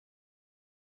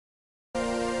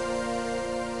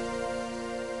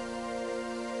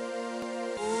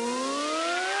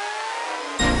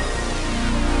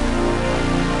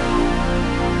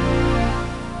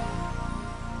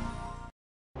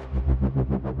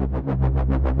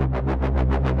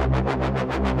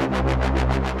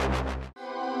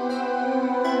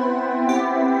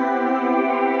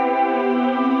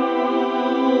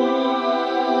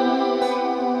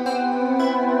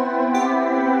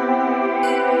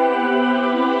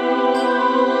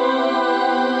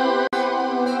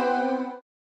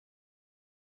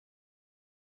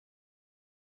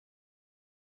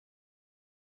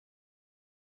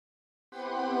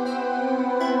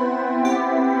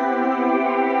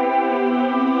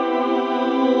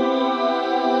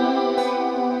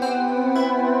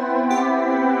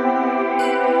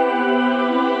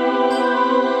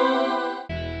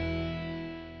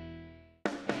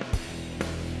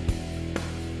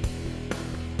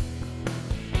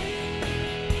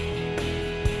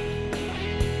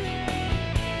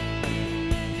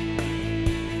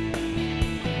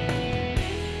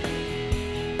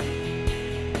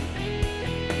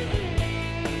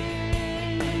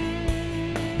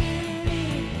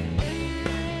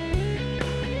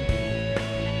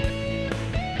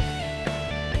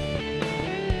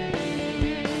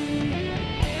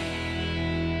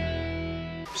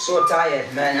So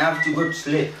tired, man. I have to go to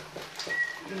sleep.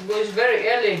 It's very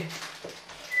early.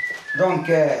 Don't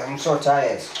care. I'm so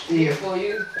tired. Here for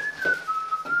you.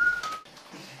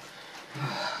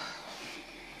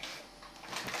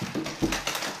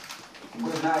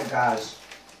 Good night, guys.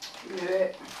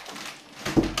 Yeah.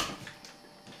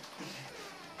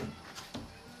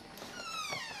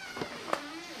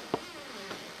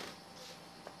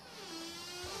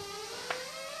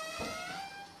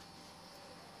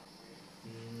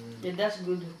 Yeah, that's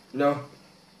good. No.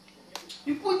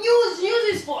 You put news.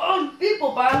 News is for old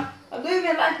people, man. I don't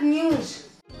even like news.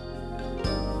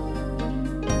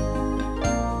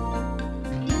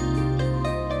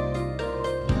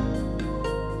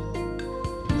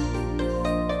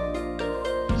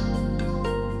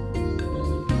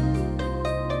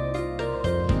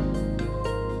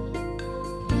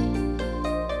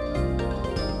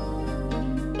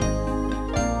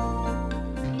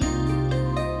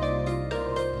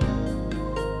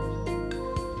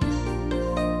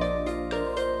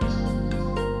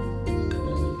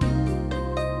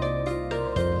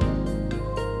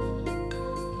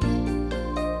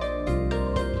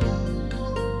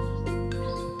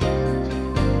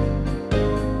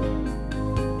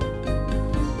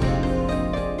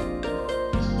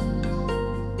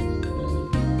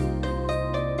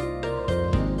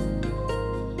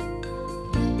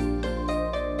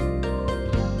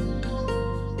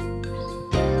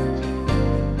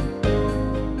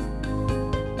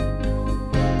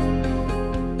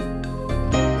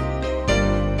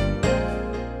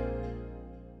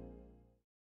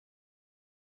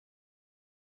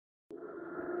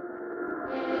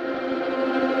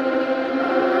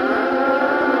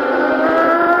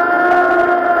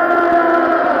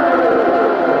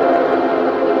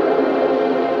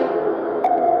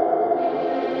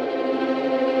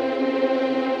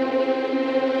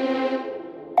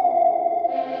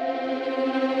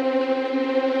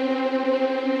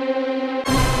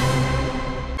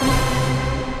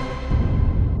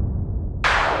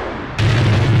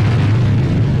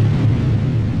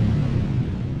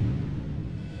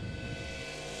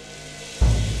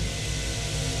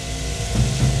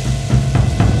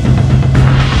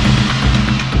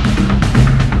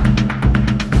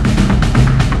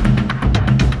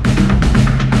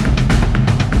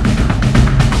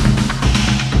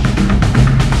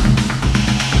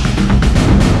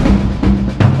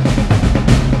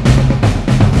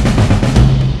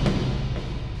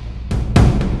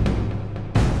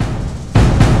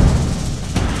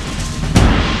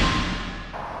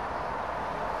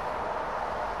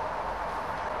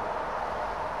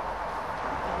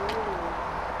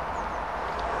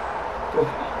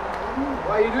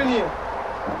 What are you doing here?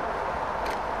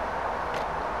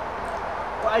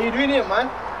 What are you doing here, man?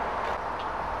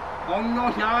 I'm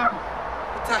not here.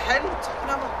 What the hell are you talking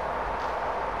about?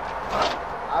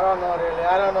 I don't know really.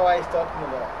 I don't know what he's talking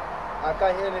about. I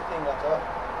can't hear anything at all.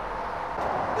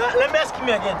 Let me ask him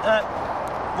again.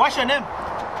 What's your name?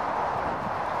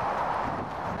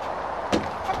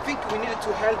 I think we needed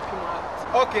to help him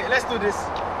out. Okay, let's do this.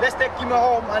 Let's take him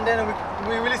home and then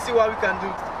we really see what we can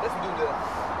do. Let's do that.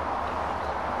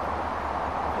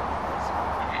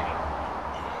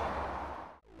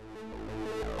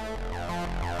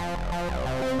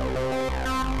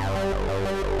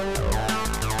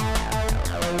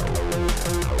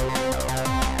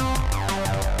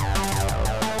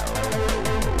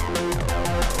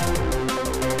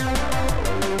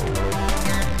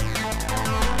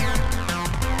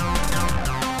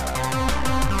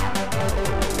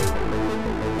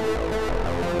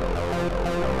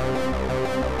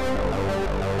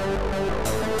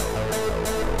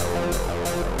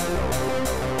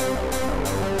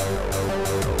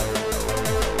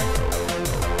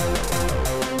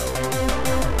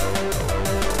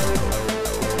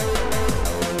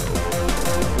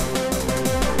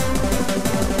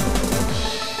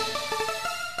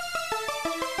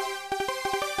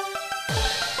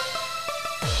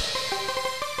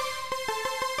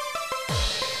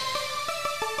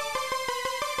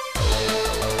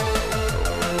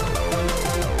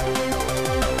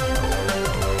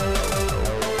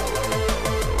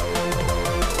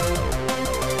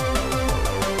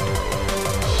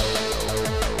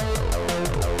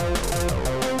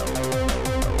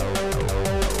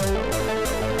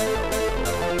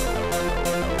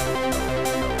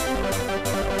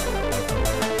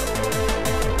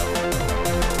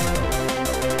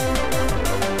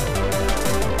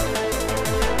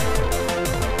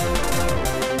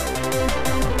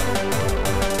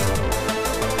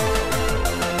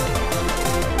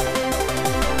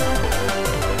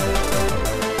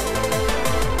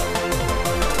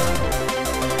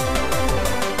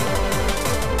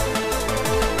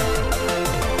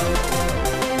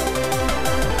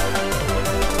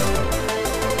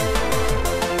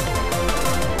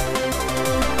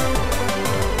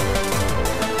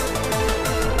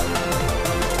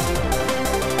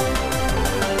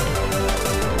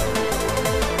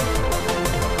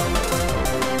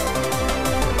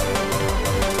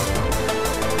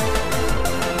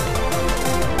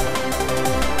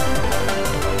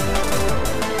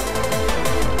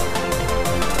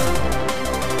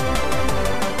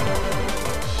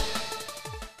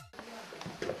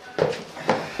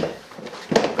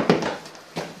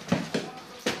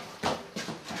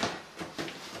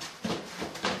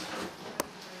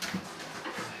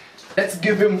 let's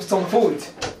give him some food.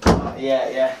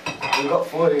 Yeah. We got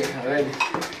food here already.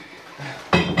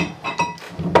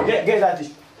 Get that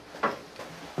dish.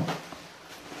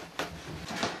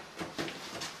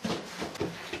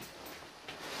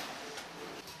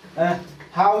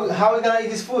 How are we gonna eat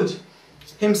this food?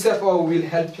 Himself or we'll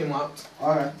help him out.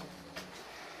 Alright.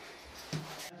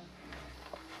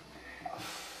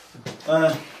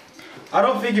 I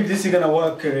don't think if this is gonna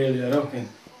work really, I don't think.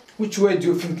 Which way do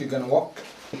you think you're gonna walk?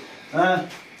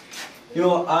 You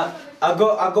know, I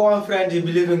got one friend, he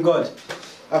believes in God.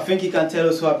 I think he can tell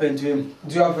us what happened to him.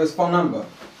 Do you have his phone number?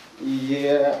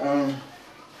 Yeah,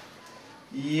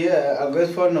 I got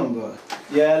his phone number.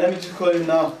 Yeah, let me just call him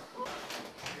now.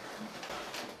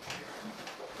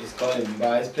 He's calling,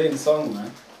 but he's playing song,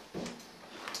 man.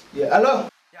 Yeah, hello?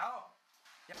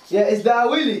 Yeah, is that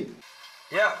Willie?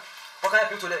 Yeah, what can I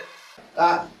help you today?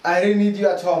 I really need you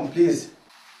at home, please.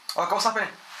 Okay, what's happening?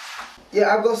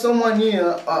 Yeah, I've got someone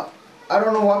here. I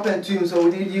don't know what happened to him, so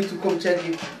we need you to come check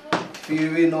if you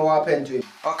really know what happened to him.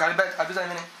 Okay, I'll do that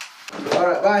in a minute.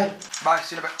 Alright, bye. Bye,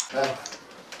 see you in a bit. Bye.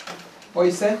 What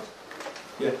you said?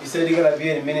 Yeah, he said he's gonna be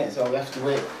in a minute, so we have to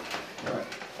wait. Alright.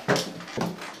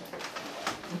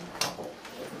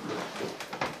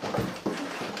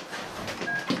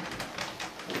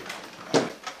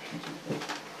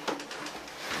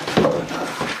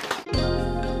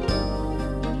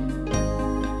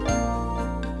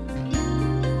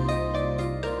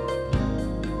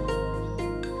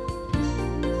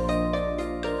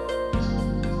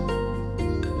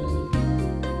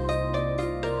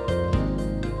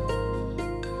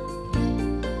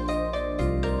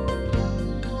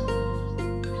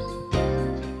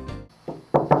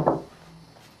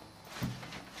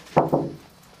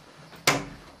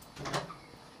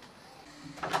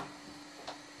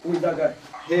 Who is that guy?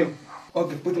 Him.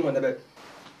 Okay, put him on the bed.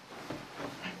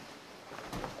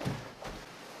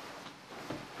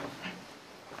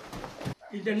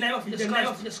 In the name of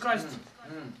Jesus Christ.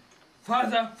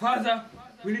 Father,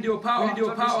 we need your power.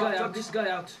 Drop this guy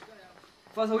out.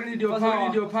 Father, we need your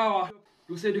power.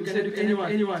 You said you can help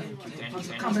anyone.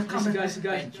 Come back, this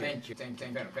guy. Thank you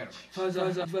very much.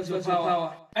 Father, give us your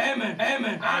power. Amen.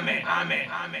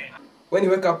 When you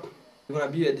wake up, you're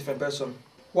gonna be a different person.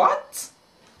 What?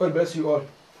 God bless you all.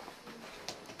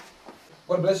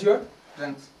 God bless you all.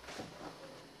 Thanks.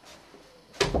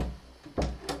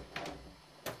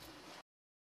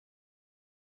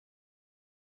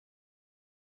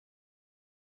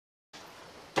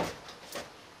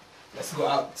 Let's go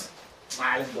out.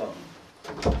 Let's go.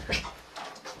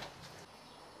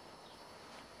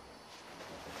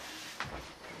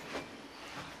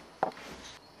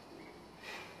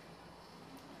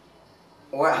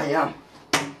 Where I am.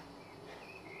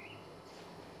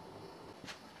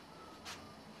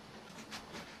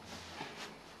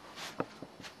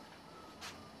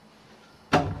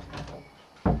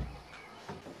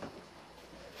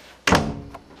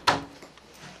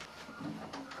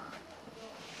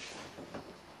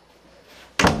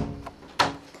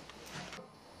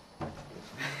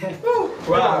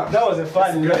 Wow, that was a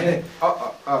fun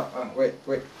one.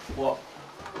 Wait. What?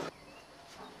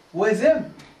 Where's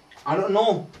him? I don't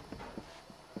know.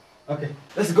 Okay,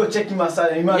 let's go check him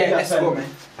outside. He might be Let's outside. go, man.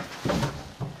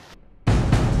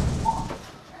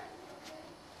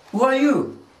 Who are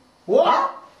you?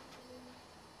 What?